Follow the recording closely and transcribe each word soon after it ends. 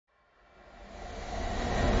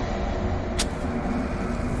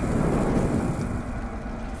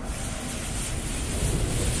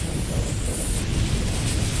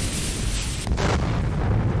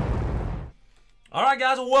right,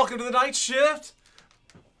 guys, well, welcome to the night shift.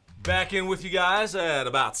 Back in with you guys at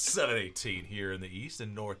about 7:18 here in the East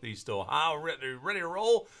and Northeast Ohio. Ready to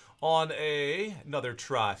roll on another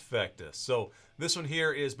trifecta. So this one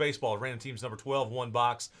here is baseball. Random teams number 12, one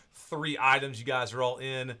box, 3 items. You guys are all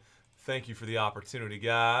in. Thank you for the opportunity,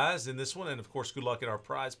 guys, in this one. And, of course, good luck in our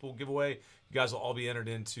prize pool giveaway. You guys will all be entered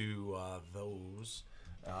into those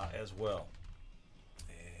as well.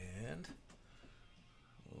 And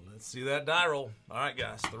let's see that die roll. All right,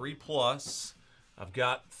 guys, 3 plus. I've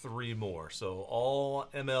got 3 more. So all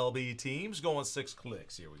MLB teams going 6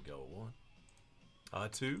 clicks. Here we go. 1,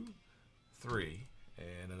 2, 3,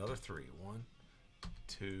 and another 3. 1,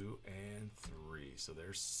 2, and 3. So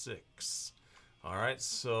there's 6. All right,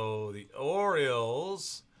 so the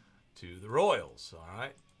Orioles to the Royals. All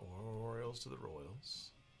right, Orioles to the Royals.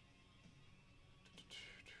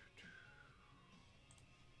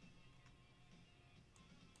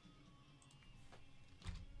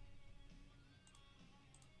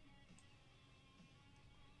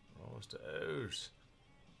 Royals to O's.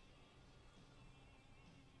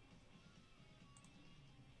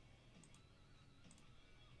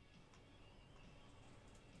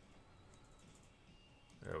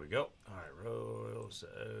 There we go. All right, Royals to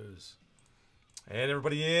O's. And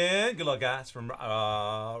everybody in. Good luck, guys. From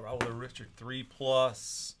Raul to Richard, 3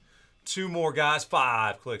 plus. 2 more, guys.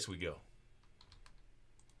 5 clicks we go.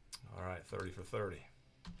 All right, 30 for 30.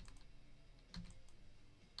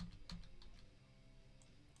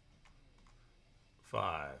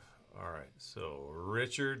 Five. All right, so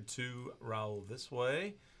Richard to Raul this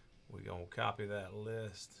way. We're going to copy that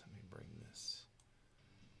list. Let me bring this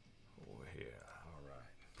over here. All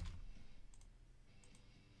right.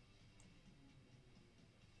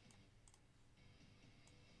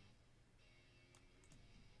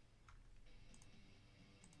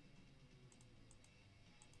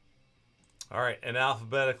 All right, and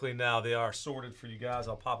alphabetically now they are sorted for you guys.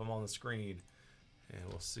 I'll pop them on the screen, and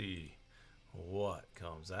we'll see what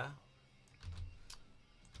comes out.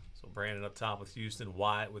 So Brandon up top with Houston,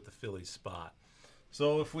 Wyatt with the Phillies spot.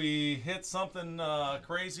 So if we hit something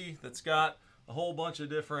crazy that's got a whole bunch of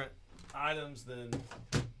different items, then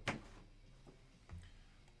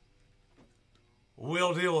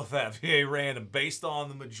we'll deal with that via random based on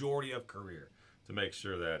the majority of career to make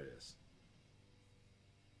sure that is.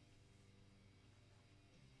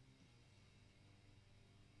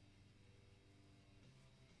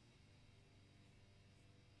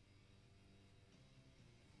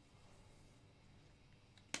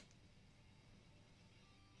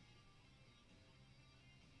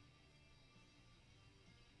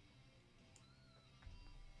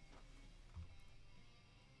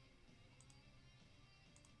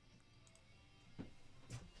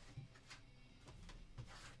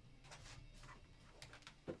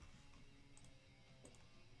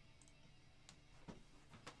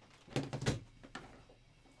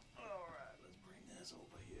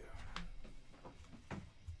 Over here.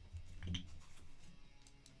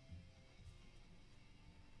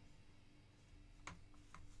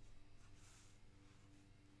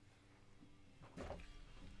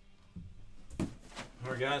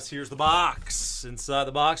 All right, guys, here's the box. Inside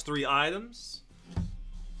the box, 3 items.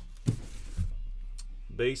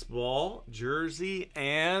 Baseball, jersey,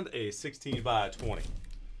 and a 16 by 20.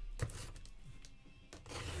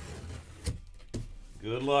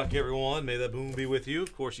 Good luck, everyone. May that boom be with you.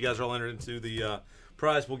 Of course, you guys are all entered into the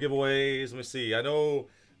prize pool giveaways. Let me see. I know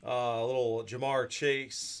a little Jamar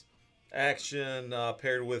Chase action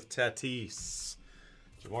paired with Tatis.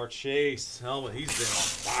 Jamar Chase helmet. He's been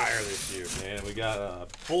on fire this year, man. We got a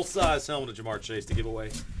full-size helmet of Jamar Chase to give away.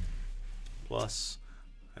 Plus,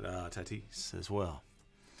 and Tatis as well.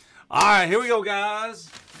 All right, here we go, guys.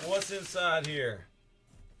 What's inside here?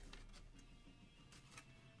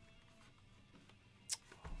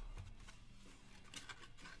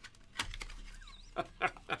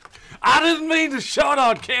 I didn't mean to show it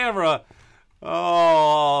on camera.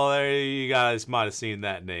 Oh, there you guys might have seen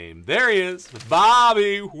that name. There he is,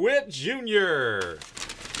 Bobby Witt Jr.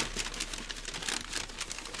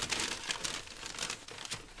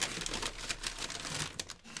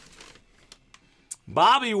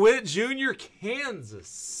 Bobby Witt Jr., Kansas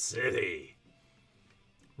City.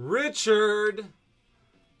 Richard.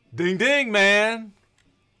 Ding, ding, man.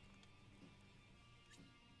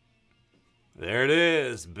 There it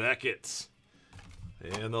is, Beckett.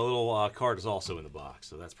 And the little card is also in the box,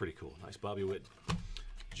 so that's pretty cool. Nice Bobby Witt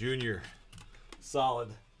Jr. Solid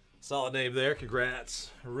name there.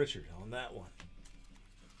 Congrats, Richard, on that one.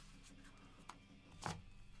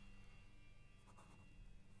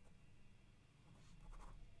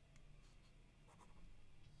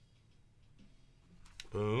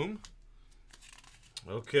 Boom.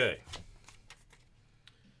 Okay.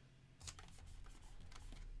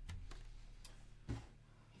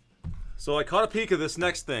 So I caught a peek of this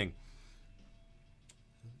next thing.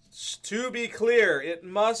 To be clear, it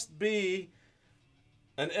must be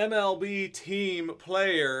an MLB team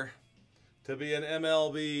player to be an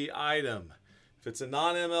MLB item. If it's a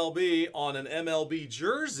non-MLB on an MLB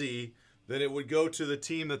jersey, then it would go to the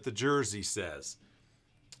team that the jersey says.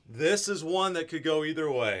 This is one that could go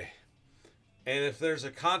either way. And if there's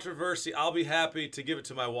a controversy, I'll be happy to give it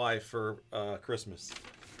to my wife for Christmas.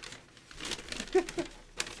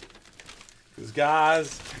 Because,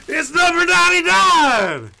 guys, it's number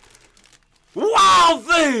 99! Wild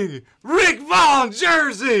Thing! Rick Vaughn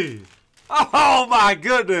jersey! Oh, my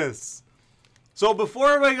goodness! So before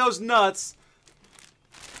everybody goes nuts,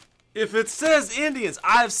 if it says Indians,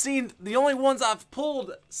 I've seen the only ones I've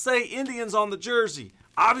pulled say Indians on the jersey.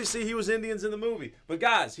 Obviously, he was Indians in the movie. But,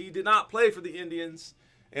 guys, he did not play for the Indians.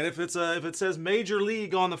 And if it says Major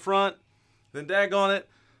League on the front, then daggone it.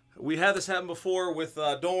 We had this happen before with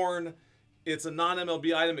Dorn. It's a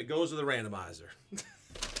non-MLB item. It goes to the randomizer.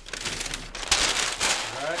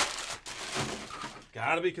 All right.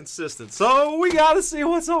 Got to be consistent. So we got to see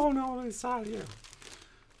what's on inside here.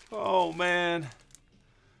 Oh, man.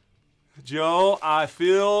 Joe, I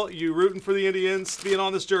feel you rooting for the Indians being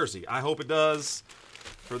on this jersey. I hope it does.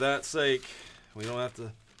 For that sake, we don't have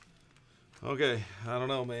to. Okay, I don't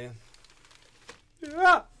know, man.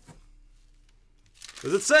 Yeah.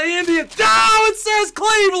 Does it say Indian? No, it says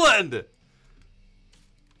Cleveland.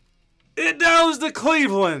 It goes to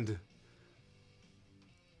Cleveland.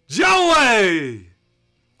 Joey!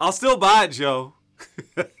 I'll still buy it, Joe.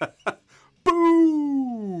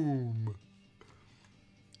 Boom!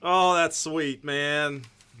 Oh, that's sweet, man.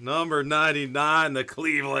 Number 99, the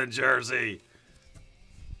Cleveland jersey.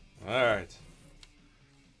 All right.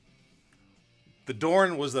 The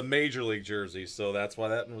Dorn was the Major League jersey, so that's why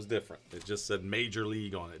that one was different. It just said Major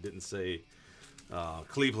League on it. It didn't say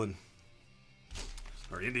Cleveland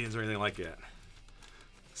or Indians or anything like that.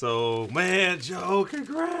 So, man, Joe,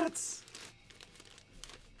 congrats.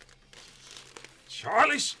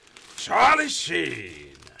 Charlie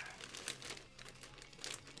Sheen.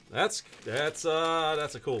 That's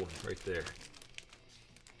a cool one right there.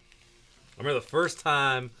 I remember the first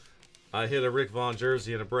time I hit a Rick Vaughn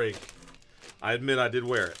jersey in a break. I admit I did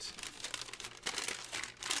wear it.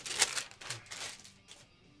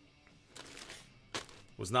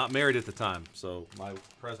 Was not married at the time, so my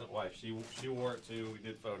present wife, she wore it too. We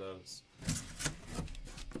did photos.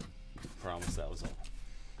 Promise that was all.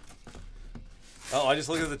 Oh, I just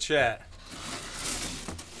looked at the chat.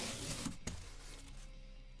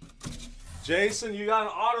 Jason, you got an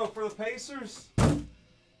auto for the Pacers? I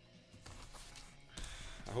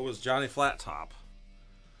hope it was Johnny Flat Top.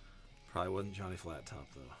 Probably wasn't Johnny Flat Top,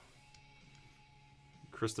 though.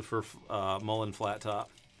 Christopher Mullen Flat Top.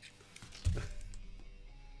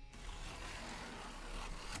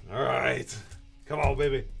 All right. Come on,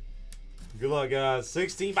 baby. Good luck, guys.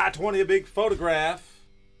 16 by 20, a big photograph.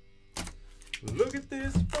 Look at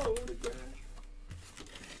this photograph.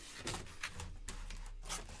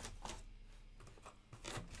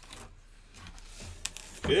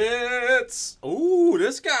 It's, ooh,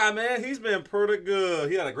 this guy, man, he's been pretty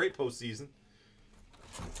good. He had a great postseason.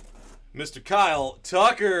 Mr. Kyle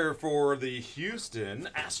Tucker for the Houston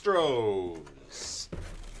Astros.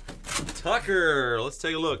 Tucker, let's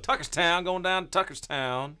take a look. Tuckerstown, going down to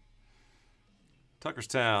Tuckerstown.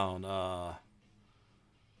 Tuckerstown.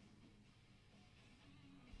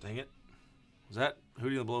 Dang it. Was that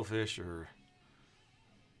Hootie and the Blowfish or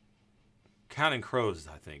Counting Crows,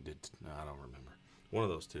 I think, did. No, I don't remember. One of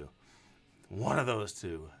those two. One of those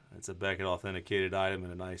two. It's a Beckett authenticated item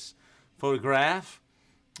and a nice photograph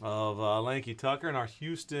of Lanky Tucker and our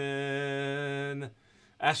Houston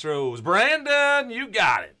Astros. Brandon, you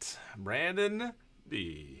got it. Brandon,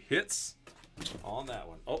 the hits on that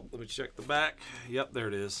one. Oh, let me check the back. Yep, there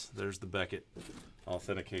it is. There's the Beckett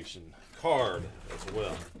authentication card as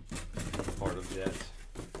well. Part of that.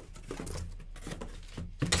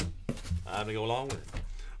 I'm going to go along with it.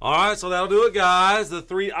 All right, so that'll do it, guys. The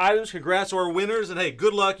 3 items. Congrats to our winners. And, hey,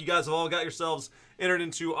 good luck. You guys have all got yourselves entered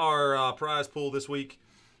into our prize pool this week.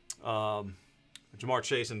 Jamar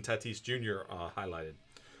Chase and Tatis Jr. Highlighted.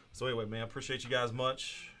 So, anyway, man, appreciate you guys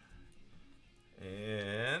much.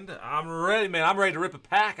 And I'm ready, man. I'm ready to rip a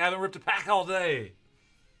pack. I haven't ripped a pack all day.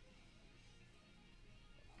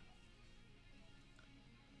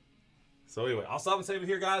 So, anyway, I'll stop and save it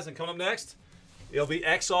here, guys. And coming up next, it'll be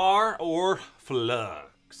XR or Flush.